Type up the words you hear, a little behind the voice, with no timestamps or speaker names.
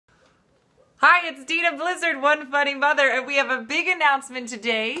Hi, it's Dena Blizzard, One Funny Mother, and we have a big announcement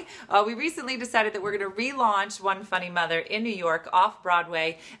today. We recently decided that we're going to relaunch One Funny Mother in New York off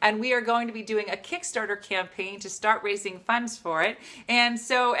Broadway, and we are going to be doing a Kickstarter campaign to start raising funds for it. And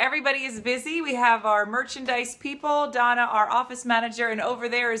so everybody is busy. We have our merchandise people, Donna, our office manager, and over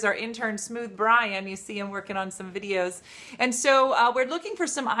there is our intern, Smooth Brian. You see him working on some videos. And so we're looking for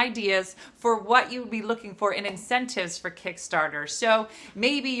some ideas for what you would be looking for in incentives for Kickstarter. So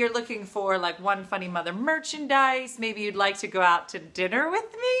maybe you're looking for like One Funny Mother merchandise. Maybe you'd like to go out to dinner with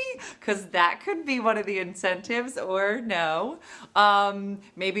me, because that could be one of the incentives, or no.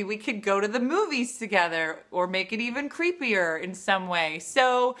 Maybe we could go to the movies together, or make it even creepier in some way.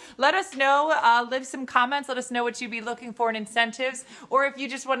 So let us know, leave some comments, let us know what you'd be looking for in incentives, or if you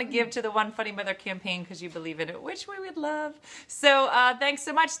just want to give to the One Funny Mother campaign because you believe in it, which we would love. So thanks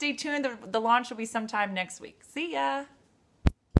so much. Stay tuned. The launch will be sometime next week. See ya.